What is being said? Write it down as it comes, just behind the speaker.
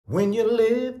When you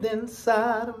lived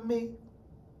inside of me,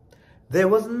 there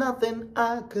was nothing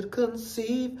I could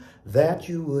conceive that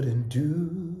you wouldn't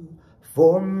do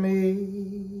for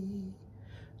me.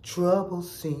 Trouble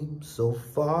seems so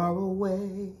far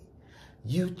away.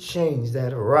 You changed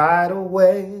that right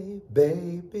away,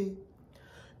 baby.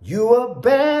 You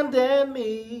abandoned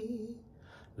me.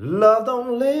 Love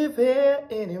don't live here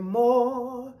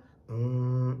anymore.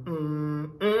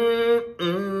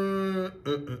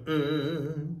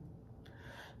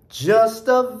 Just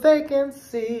a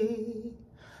vacancy.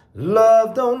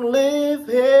 Love don't live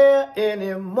here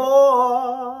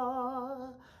anymore.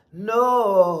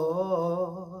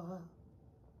 No.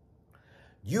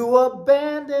 You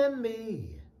abandoned me.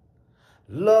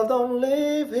 Love don't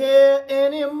live here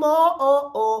anymore.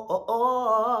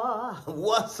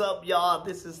 What's up, y'all?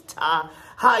 This is Ty.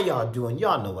 How y'all doing?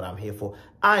 Y'all know what I'm here for.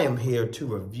 I am here to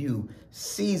review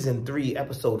Season 3,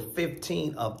 Episode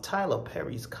 15 of Tyler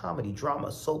Perry's comedy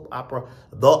drama soap opera,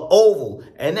 The Oval.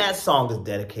 And that song is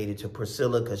dedicated to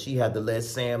Priscilla because she had to let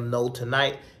Sam know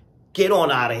tonight, get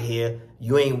on out of here.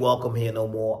 You ain't welcome here no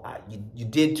more. You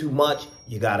did too much.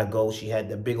 You got to go. She had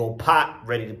the big old pot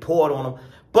ready to pour it on him.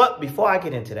 But before I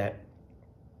get into that,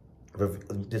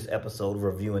 reviewing this episode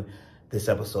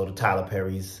of Tyler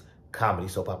Perry's comedy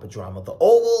soap opera drama, The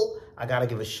Oval, I got to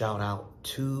give a shout out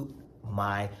to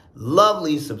my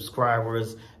lovely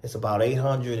subscribers. It's about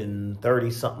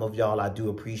 830 something of y'all. I do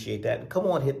appreciate that. And come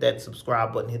on, hit that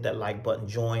subscribe button, hit that like button,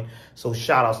 join. So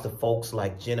shout outs to folks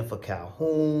like Jennifer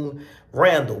Calhoun,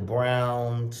 Randall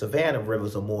Brown, Savannah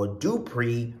Rivers Amore,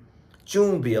 Dupree,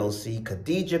 June BLC,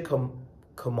 Khadija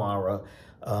Kamara,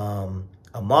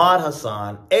 Ahmad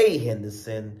Hassan, A.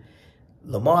 Henderson,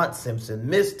 Lamont Simpson,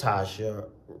 Miss Tasha,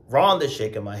 Rhonda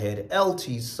Shaking My Head,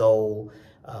 LT Soul,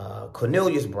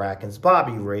 Cornelius Brackens,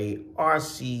 Bobby Ray,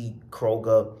 R.C.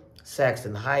 Kroger,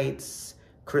 Saxon Heights,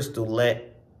 Crystal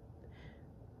Lett,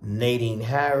 Nadine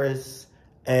Harris,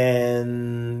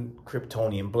 and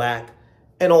Kryptonian Black,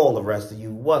 and all the rest of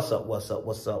you. What's up, what's up,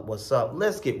 what's up, what's up?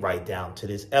 Let's get right down to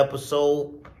this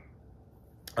episode.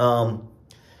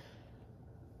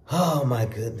 Oh my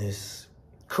goodness.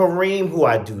 Kareem, who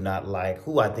I do not like,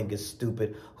 who I think is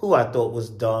stupid, who I thought was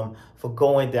dumb for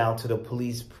going down to the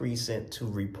police precinct to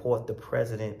report the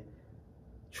president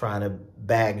trying to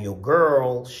bag your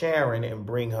girl, Sharon, and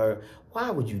bring her. Why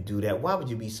would you do that? Why would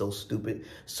you be so stupid?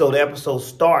 So the episode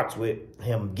starts with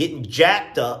him getting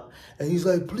jacked up, and he's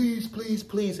like, please, please,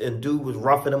 please. And dude was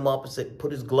roughing him up and said,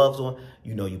 put his gloves on.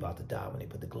 You know you're about to die when they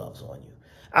put the gloves on you.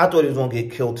 I thought he was going to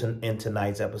get killed in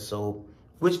tonight's episode.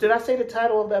 Which, did I say the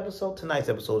title of the episode? Tonight's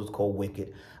episode is called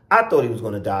Wicked. I thought he was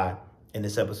going to die in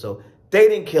this episode. They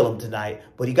didn't kill him tonight,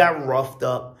 but he got roughed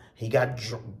up. He got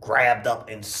grabbed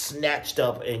up and snatched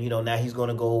up. And, you know, now he's going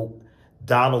to go,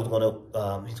 Donald wanted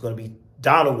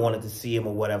to see him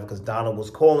or whatever, because Donald was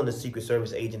calling the Secret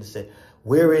Service agent and said,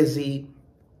 where is he?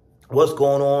 What's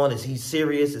going on? Is he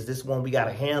serious? Is this one we got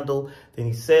to handle? Then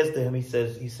he says to him, he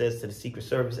says to the Secret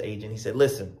Service agent, he said,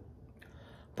 listen,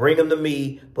 bring him to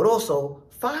me, but also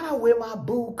find out where my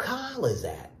boo Kyle is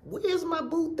at. Where's my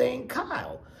boo thing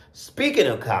Kyle? Speaking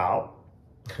of Kyle,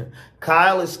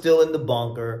 Kyle is still in the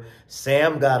bunker.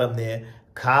 Sam got him there.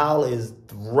 Kyle is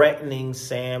threatening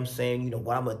Sam, saying, you know,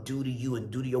 what I'm going to do to you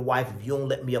and do to your wife if you don't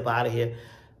let me up out of here.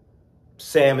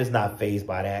 Sam is not fazed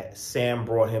by that. Sam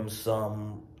brought him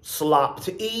some slop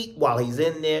to eat while he's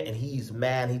in there, and he's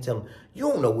mad. He tells him,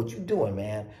 you don't know what you're doing,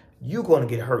 man. You're going to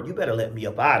get hurt. You better let me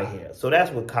up out of here. So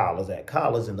that's where Kyle is at.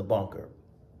 Kyle is in the bunker.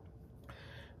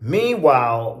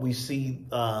 Meanwhile, we see,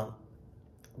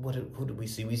 who did we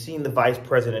see? We seen the vice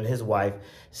president and his wife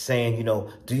saying, you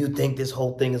know, do you think this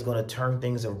whole thing is going to turn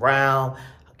things around?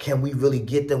 Can we really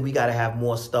get them? We got to have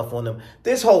more stuff on them.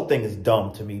 This whole thing is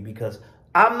dumb to me because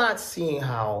I'm not seeing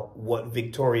how what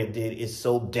Victoria did is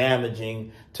so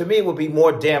damaging. To me, it would be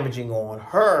more damaging on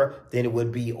her than it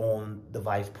would be on the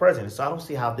vice president. So I don't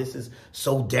see how this is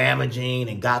so damaging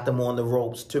and got them on the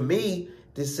ropes. To me,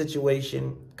 this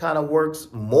situation kind of works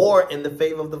more in the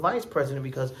favor of the vice president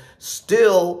because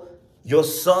still your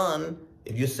son,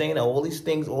 if you're saying that all these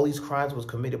things, all these crimes was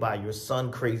committed by your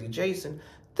son, Crazy Jason,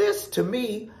 this to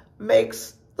me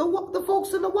makes the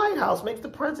folks in the White House, makes the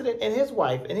president and his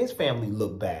wife and his family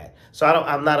look bad. So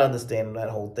I'm not understanding that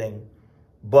whole thing.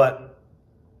 But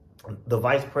the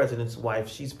vice president's wife,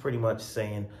 she's pretty much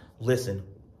saying, listen,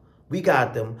 we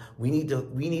got them. We need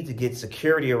to get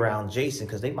security around Jason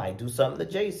because they might do something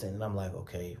to Jason. And I'm like,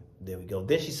 okay, there we go.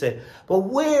 Then she said, but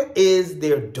where is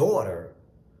their daughter?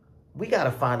 We got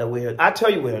to find out where. I tell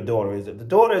you where her daughter is. The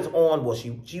daughter is on, well,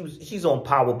 she's on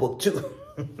Power Book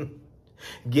 2.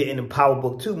 Getting the Power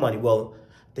Book 2 money. Well,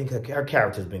 I think her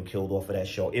character's been killed off of that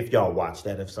show. If y'all watch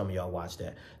that, if some of y'all watch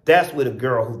that. That's where the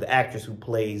girl the actress who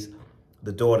plays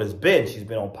the daughter's been. She's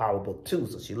been on Power Book 2,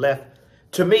 so she left.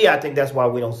 To me, I think that's why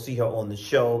we don't see her on the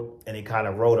show, and they kind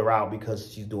of wrote her out because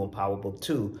she's doing Power Book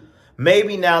 2.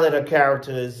 Maybe now that her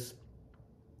character has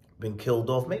been killed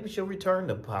off, maybe she'll return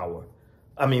to Power.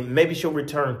 I mean, maybe she'll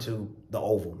return to the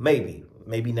Oval. Maybe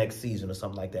next season or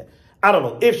something like that. I don't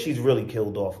know if she's really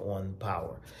killed off on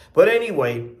Power. But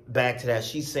anyway, back to that.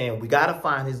 She's saying we got to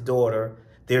find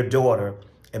their daughter,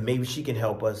 and maybe she can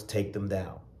help us take them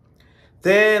down.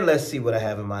 Then let's see what I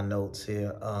have in my notes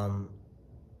here.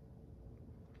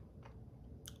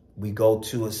 We go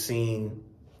to a scene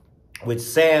with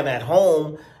Sam at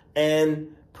home,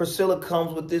 and Priscilla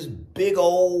comes with this big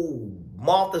old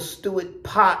Martha Stewart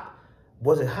pot.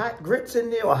 Was it hot grits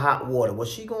in there or hot water?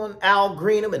 Was she going to Al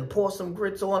Green them and pour some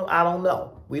grits on them? I don't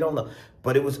know. We don't know.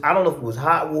 But it was, I don't know if it was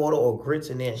hot water or grits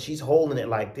in there. And she's holding it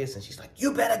like this. And she's like,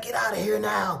 you better get out of here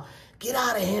now. Get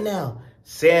out of here now.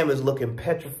 Sam is looking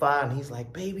petrified. And he's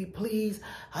like, baby, please.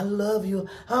 I love you.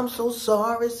 I'm so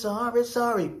sorry, sorry,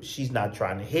 sorry. She's not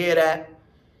trying to hear that.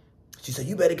 She said,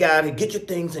 you better get out of here. Get your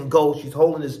things and go. She's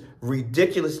holding this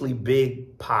ridiculously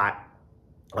big pot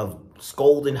of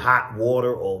scalding hot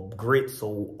water or grits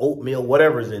or oatmeal,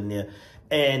 whatever's in there.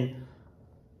 And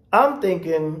I'm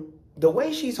thinking, the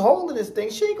way she's holding this thing,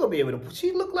 she ain't gonna be able to,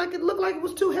 she looked like it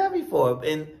was too heavy for her.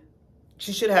 And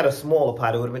she should have had a smaller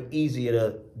pot. It would have been easier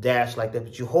to dash like that.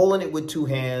 But you're holding it with two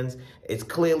hands. It's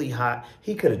clearly hot.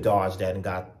 He could have dodged that and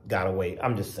got away.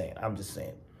 I'm just saying.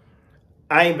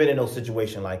 I ain't been in no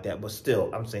situation like that, but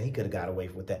still, I'm saying he could have got away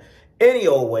with that. Any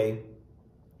old way,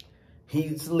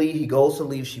 he goes to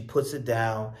leave, she puts it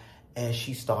down, and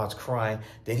she starts crying.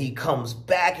 Then he comes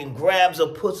back and grabs her,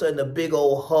 puts her in a big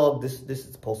old hug. This is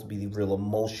supposed to be the real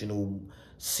emotional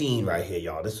scene right here,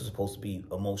 y'all. This is supposed to be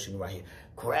emotional right here.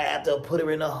 Grabbed her, put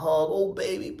her in a hug. Oh,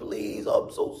 baby, please, I'm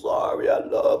so sorry. I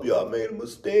love you. I made a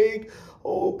mistake.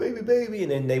 Oh, baby, baby.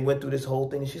 And then they went through this whole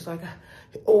thing, and she's like,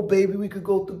 oh, baby, we could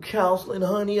go through counseling,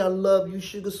 honey. I love you,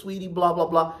 sugar sweetie, blah, blah,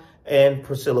 blah. And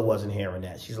Priscilla wasn't hearing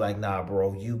that. She's like, nah,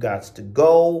 bro, you got to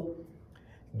go.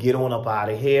 Get on up out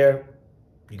of here.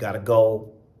 You got to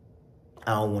go.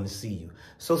 I don't want to see you.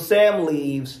 So Sam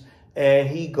leaves, and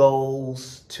he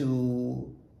goes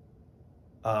to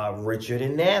Richard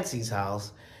and Nancy's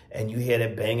house. And you hear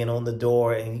that banging on the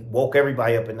door, and he woke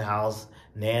everybody up in the house.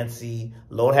 Nancy,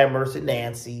 Lord have mercy,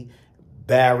 Nancy,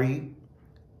 Barry,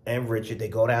 and Richard. They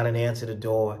go down and answer the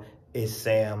door. It's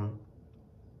Sam.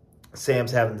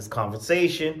 Sam's having this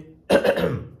conversation.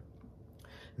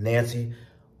 Nancy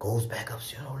goes back up.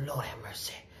 She said, oh, Lord have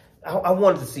mercy. I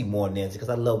wanted to see more Nancy because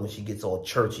I love when she gets all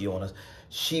churchy on us.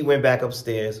 She went back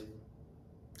upstairs.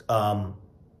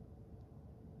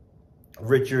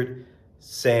 Richard,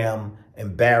 Sam,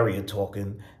 and Barry are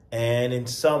talking. And then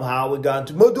somehow it got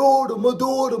into, my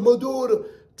daughter.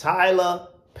 Tyler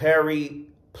Perry,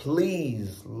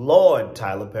 please, Lord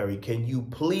Tyler Perry, can you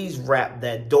please wrap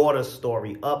that daughter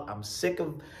story up? I'm sick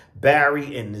of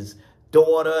Barry and his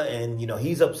daughter. And, you know,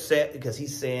 he's upset because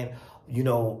he's saying, you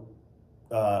know,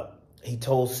 he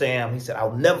told Sam, he said,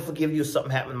 I'll never forgive you if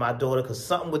something happened to my daughter because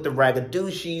something with the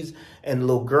Ragadushis and the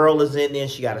little girl is in there.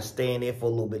 She got to stay in there for a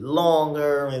little bit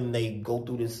longer. And they go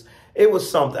through this. It was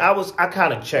something. I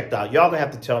kind of checked out. Y'all gonna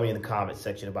have to tell me in the comment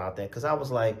section about that. Because I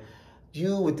was like,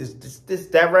 you with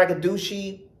that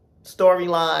Ragadushi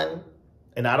storyline.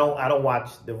 And I don't watch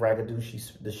the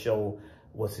Ragadushi, the show,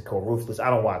 what's it called? Ruthless. I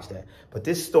don't watch that. But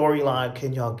this storyline,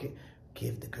 can y'all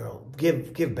give the girl,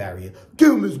 give Barry,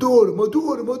 give him his daughter, my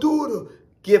daughter.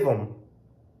 Give him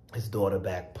his daughter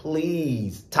back,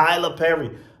 please. Tyler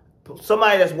Perry,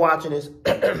 somebody that's watching this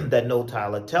that know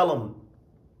Tyler, tell him,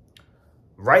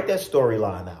 write that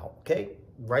storyline out, okay?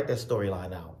 Write that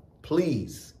storyline out,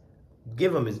 please.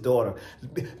 Give him his daughter.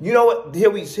 You know what?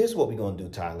 Here's what we're gonna do,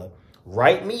 Tyler.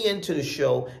 Write me into the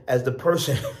show as the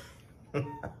person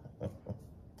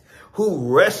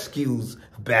who rescues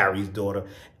Barry's daughter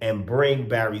and bring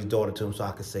Barry's daughter to him so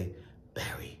I can say,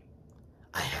 Barry,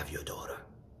 I have your daughter.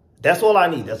 That's all I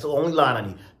need. That's the only line I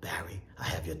need. Barry, I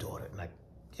have your daughter. And I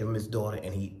give him his daughter,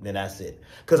 and then that's it.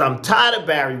 Because I'm tired of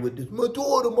Barry with this, my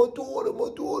daughter.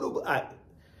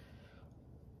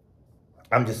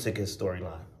 I'm just sick of his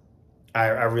storyline. I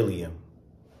really am.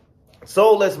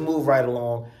 So let's move right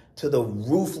along to the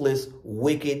ruthless,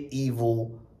 wicked,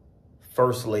 evil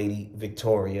First Lady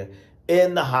Victoria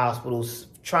in the hospital,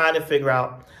 trying to figure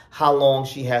out how long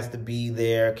she has to be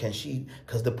there. Can she,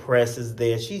 because the press is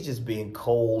there. She's just being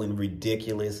cold and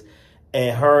ridiculous.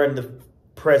 And her and the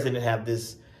president have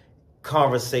this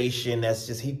conversation that's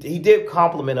just, he did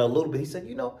compliment her a little bit. He said,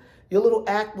 you know, your little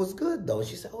act was good, though.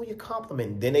 She said, oh, you're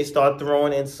complimenting. Then they start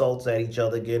throwing insults at each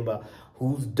other again about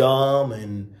who's dumb.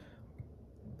 And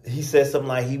he said something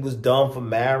like he was dumb for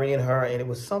marrying her. And it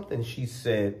was something she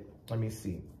said. Let me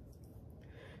see.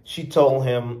 She told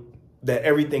him that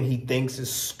everything he thinks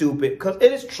is stupid. Because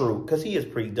it is true. Because he is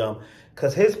pretty dumb.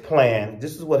 Because his plan,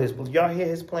 this is what y'all hear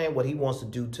his plan, what he wants to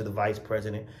do to the vice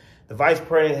president. The vice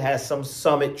president has some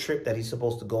summit trip that he's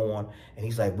supposed to go on. And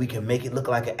he's like, we can make it look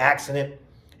like an accident.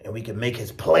 And we can make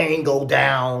his plane go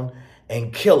down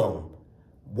and kill him.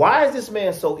 Why is this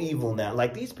man so evil now?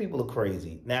 Like, these people are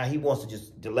crazy. Now he wants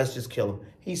to let's just kill him.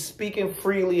 He's speaking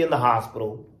freely in the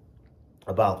hospital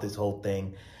about this whole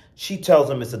thing. She tells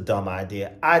him it's a dumb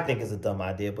idea. I think it's a dumb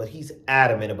idea, but he's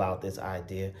adamant about this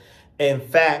idea. In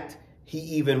fact, he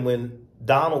even, when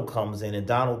Donald comes in and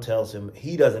Donald tells him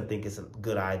he doesn't think it's a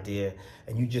good idea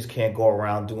and you just can't go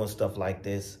around doing stuff like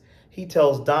this, he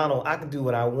tells Donald, I can do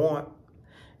what I want.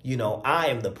 You know, I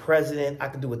am the president. I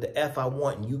can do what the F I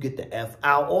want and you get the F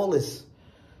out. All this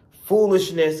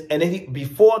foolishness. And then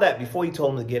before he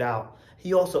told him to get out,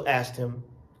 he also asked him,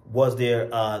 was there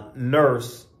a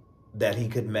nurse that he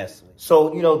could mess with?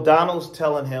 So, you know, Donald's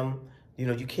telling him, you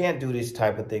know, you can't do this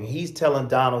type of thing. He's telling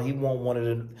Donald he want one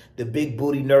of the big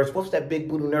booty nurse. What's that big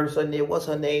booty nurse in there? What's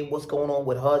her name? What's going on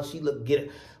with her? Get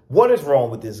it. What is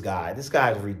wrong with this guy? This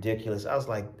guy is ridiculous. I was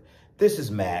like, this is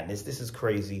madness. This is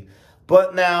crazy.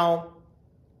 But now,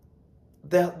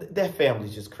 that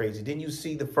family's just crazy. Didn't you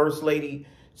see the first lady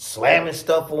slamming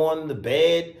stuff on the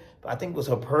bed? I think it was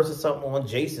her purse or something on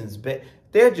Jason's bed.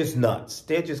 They're just nuts.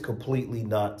 They're just completely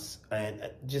nuts and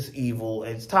just evil.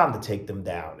 And it's time to take them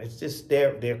down. It's just,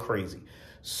 they're crazy.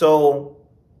 So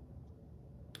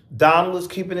Donald is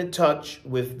keeping in touch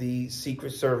with the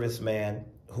Secret Service man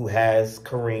who has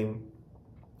Kareem.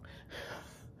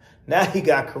 Now he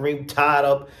got Kareem tied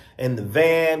up in the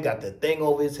van, got the thing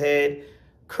over his head.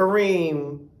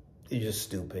 Kareem, you're just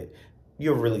stupid.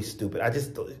 You're really stupid.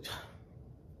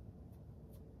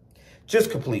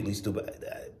 Just completely stupid.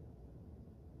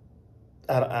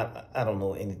 I don't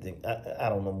know anything. I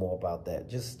don't know more about that.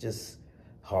 Just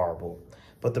horrible.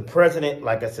 But the president,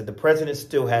 like I said, the president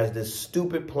still has this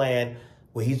stupid plan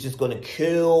where he's just going to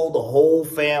kill the whole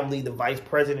family, the vice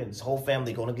president, his whole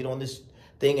family going to get on this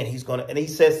thing, and he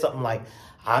says something like,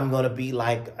 I'm going to be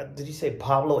like, did he say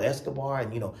Pablo Escobar?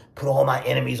 And, you know, put all my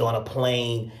enemies on a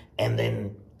plane and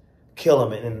then kill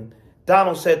him. And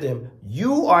Donald said to him,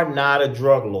 you are not a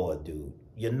drug lord, dude.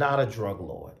 You're not a drug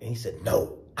lord. And he said,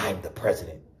 no, I'm the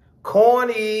president.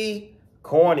 Corny,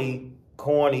 corny,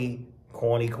 corny,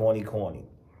 corny, corny, corny.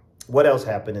 What else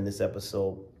happened in this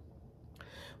episode?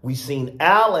 We seen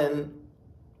Alan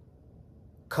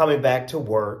coming back to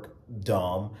work.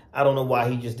 Dumb. I don't know why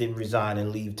he just didn't resign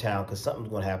and leave town, because something's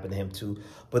going to happen to him too.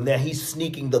 But now he's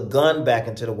sneaking the gun back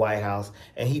into the White House,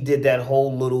 and he did that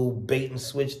whole little bait and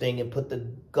switch thing and put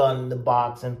the gun in the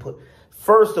box and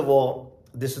First of all,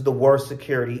 this is the worst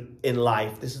security in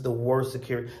life. This is the worst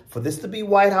security. For this to be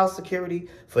White House security,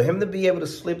 for him to be able to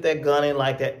slip that gun in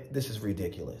like that, this is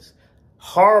ridiculous.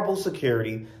 Horrible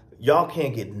security. Y'all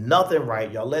can't get nothing right.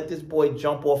 Y'all let this boy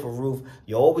jump off a roof.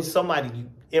 You're always somebody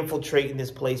infiltrating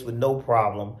this place with no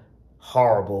problem.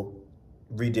 Horrible,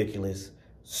 ridiculous,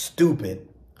 stupid,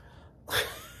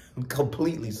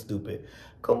 completely stupid,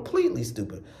 completely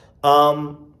stupid.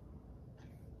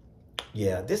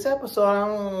 Yeah, this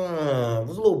episode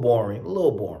was a little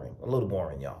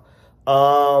boring, y'all.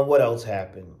 What else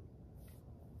happened?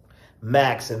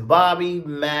 Max and Bobby.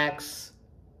 Max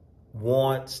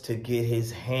wants to get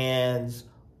his hands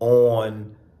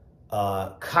on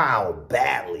Kyle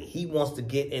badly. He wants to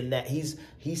get in that.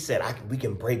 He said, we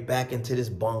can break back into this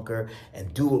bunker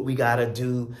and do what we got to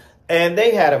do. And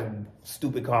they had a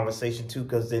stupid conversation too,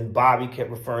 because then Bobby kept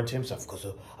referring to himself because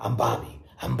I'm Bobby.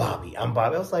 I'm Bobby. I'm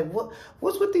Bobby. I was like,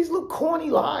 what's with these little corny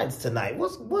lines tonight?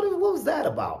 What was that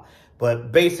about?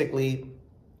 But basically,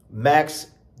 Max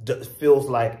feels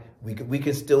like we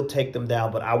can still take them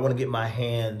down, but I want to get my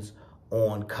hands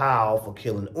on Kyle for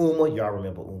killing Uma. Y'all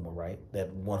remember Uma, right?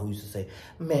 That one who used to say,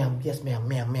 ma'am, yes, ma'am,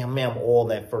 ma'am, ma'am, ma'am, all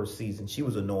that first season. She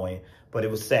was annoying, but it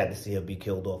was sad to see her be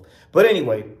killed off. But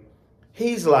anyway,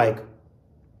 he's like,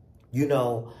 you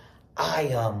know,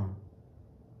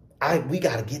 we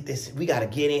got to get this. We got to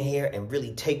get in here and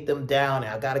really take them down.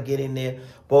 And I got to get in there.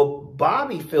 But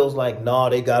Bobby feels like, no,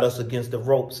 they got us against the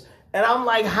ropes. And I'm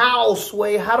like, how,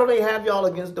 Sway? How do they have y'all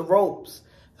against the ropes?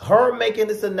 Her making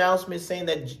this announcement saying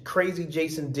that crazy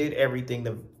Jason did everything.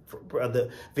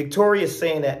 The Victoria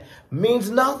saying that means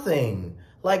nothing.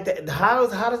 Like, that, how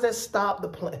does that stop the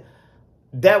plan?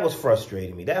 That was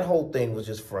frustrating me. That whole thing was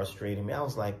just frustrating me. I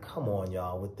was like, come on,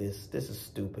 y'all, with this. This is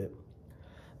stupid.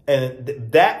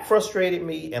 And that frustrated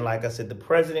me. And like I said, the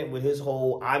president with his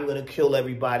whole, I'm going to kill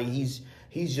everybody.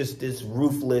 He's just this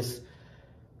ruthless,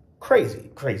 crazy,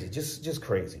 just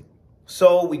crazy.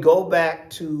 So we go back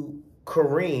to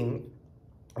Kareem,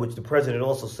 which the president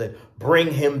also said,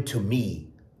 bring him to me.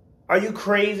 Are you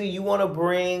crazy? You want to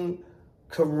bring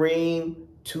Kareem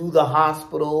to the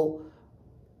hospital?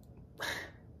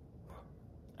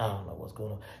 I don't know what's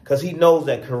going on. Because he knows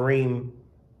that Kareem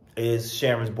is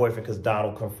Sharon's boyfriend, because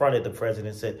Donald confronted the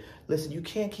president and said, listen, you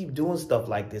can't keep doing stuff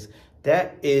like this.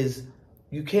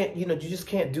 You can't, you just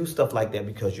can't do stuff like that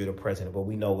because you're the president. But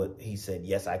we know what he said.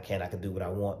 Yes, I can. I can do what I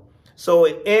want. So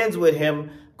it ends with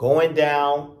him going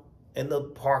down in the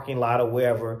parking lot or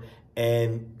wherever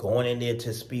and going in there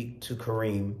to speak to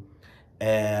Kareem.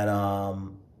 And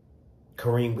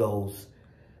Kareem goes,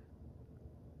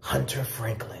 Hunter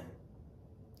Franklin.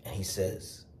 And he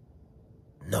says,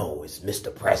 no, it's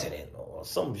Mr. President, or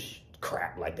some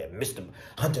crap like that. Mr.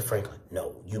 Hunter Franklin.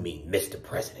 No, you mean Mr.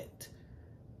 President,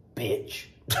 bitch.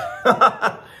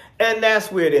 And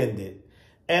that's where it ended.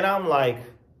 And I'm like,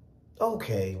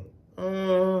 okay. I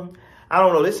don't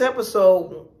know. This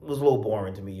episode was a little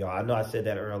boring to me, y'all. I know I said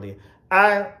that earlier.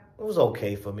 It was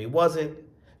okay for me. It wasn't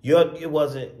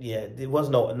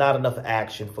not enough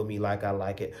action for me like I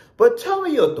like it. But tell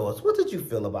me your thoughts. What did you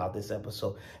feel about this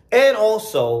episode? And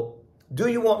also, do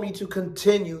you want me to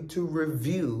continue to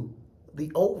review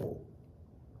The Oval?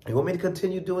 You want me to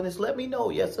continue doing this? Let me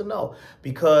know, yes or no.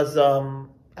 Because I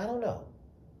don't know.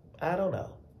 I don't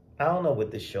know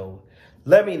with this show.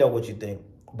 Let me know what you think.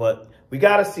 But we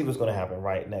got to see what's going to happen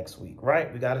next week,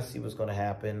 right? We got to see what's going to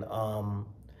happen.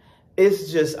 It's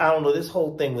just, I don't know, this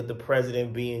whole thing with the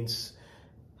president being,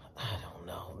 I don't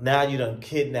know. Now you done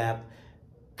kidnapped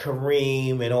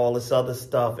Kareem and all this other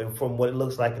stuff. And from what it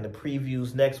looks like in the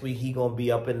previews, next week he going to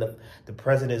be up in the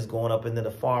president's going up into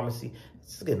the pharmacy.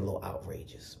 It's getting a little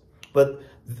outrageous. But,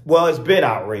 well, it's been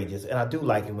outrageous. And I do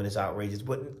like it when it's outrageous.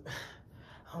 But,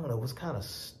 I don't know, it was kind of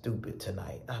stupid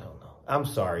tonight. I don't know. I'm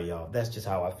sorry, y'all. That's just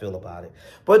how I feel about it.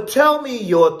 But tell me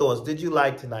your thoughts. Did you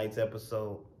like tonight's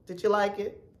episode? Did you like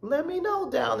it? Let me know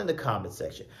down in the comment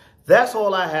section. That's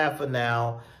all I have for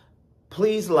now.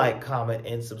 Please like, comment,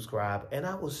 and subscribe. And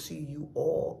I will see you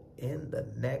all in the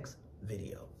next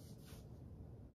video.